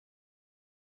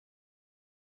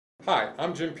Hi,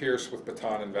 I'm Jim Pierce with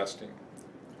Baton Investing.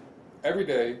 Every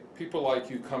day, people like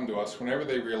you come to us whenever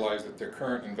they realize that their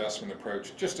current investment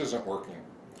approach just isn't working.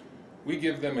 We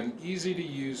give them an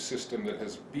easy-to-use system that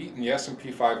has beaten the S&P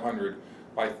 500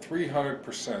 by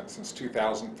 300% since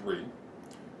 2003,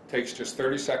 takes just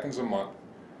 30 seconds a month,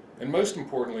 and most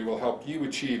importantly will help you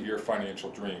achieve your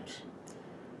financial dreams.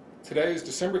 Today is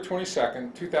December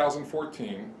 22nd,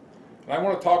 2014, and I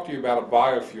want to talk to you about a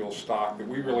biofuel stock that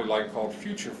we really like called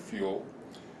FutureFuel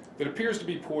that appears to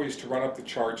be poised to run up the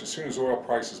charts as soon as oil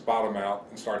prices bottom out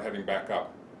and start heading back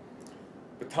up.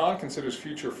 Baton considers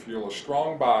FutureFuel a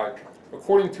strong buy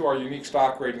according to our unique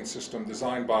stock rating system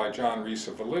designed by John Reese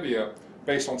of Validia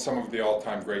based on some of the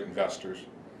all-time great investors.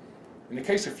 In the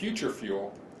case of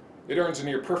FutureFuel, it earns a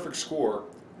near perfect score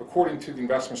according to the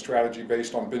investment strategy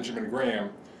based on Benjamin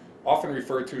Graham, often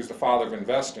referred to as the father of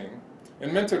investing,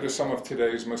 and mentor to some of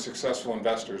today's most successful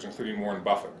investors, including Warren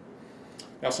Buffett.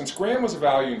 Now, since Graham was a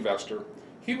value investor,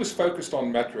 he was focused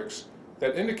on metrics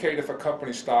that indicate if a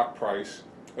company's stock price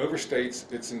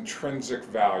overstates its intrinsic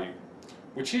value,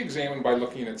 which he examined by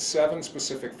looking at 7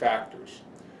 specific factors.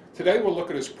 Today we'll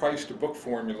look at his price-to-book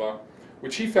formula,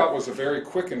 which he felt was a very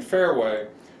quick and fair way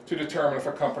to determine if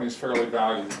a company is fairly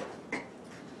valued.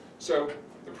 So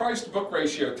the price-to-book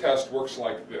ratio test works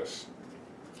like this.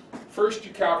 First,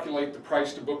 you calculate the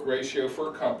price-to-book ratio for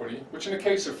a company, which in the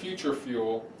case of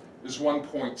FutureFuel is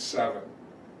 1.7.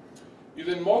 You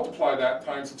then multiply that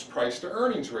times its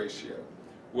price-to-earnings ratio,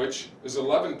 which is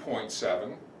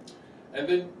 11.7, and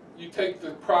then you take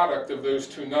the product of those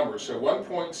two numbers. So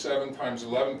 1.7 times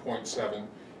 11.7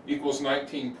 equals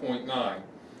 19.9.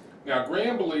 Now,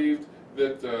 Graham believed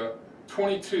that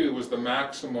 22 was the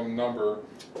maximum number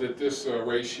that this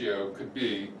ratio could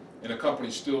be, and a company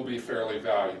still be fairly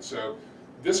valued. So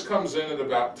this comes in at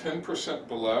about 10%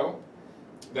 below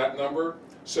that number.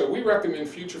 So we recommend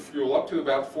FutureFuel up to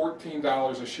about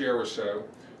 $14 a share or so.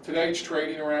 Today it's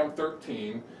trading around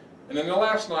 13, and in the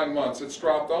last 9 months it's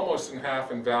dropped almost in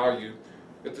half in value.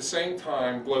 At the same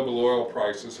time, global oil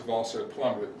prices have also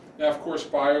plummeted. Now, of course,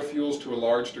 biofuels to a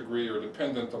large degree are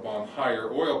dependent upon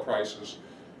higher oil prices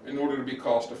in order to be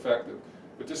cost effective.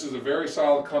 But this is a very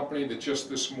solid company that just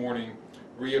this morning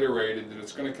reiterated that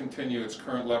it's going to continue its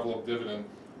current level of dividend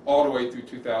all the way through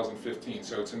 2015,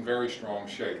 so it's in very strong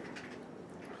shape.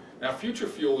 Now,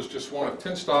 FutureFuel is just one of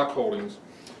 10 stock holdings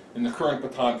in the current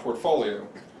Baton portfolio.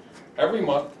 Every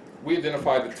month, we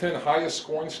identify the 10 highest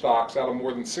scoring stocks out of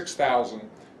more than 6,000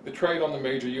 that trade on the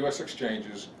major U.S.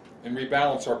 exchanges and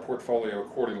rebalance our portfolio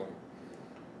accordingly.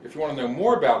 If you want to know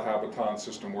more about how Baton's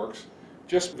system works,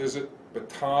 just visit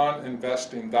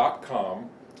batoninvesting.com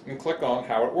and click on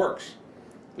How It Works.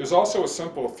 There's also a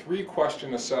simple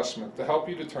 3-question assessment to help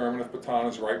you determine if Baton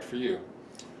is right for you.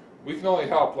 We can only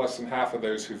help less than half of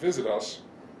those who visit us,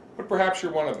 but perhaps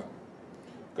you're one of them.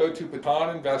 Go to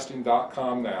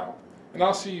batoninvesting.com now, and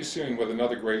I'll see you soon with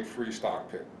another great free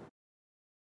stock pick.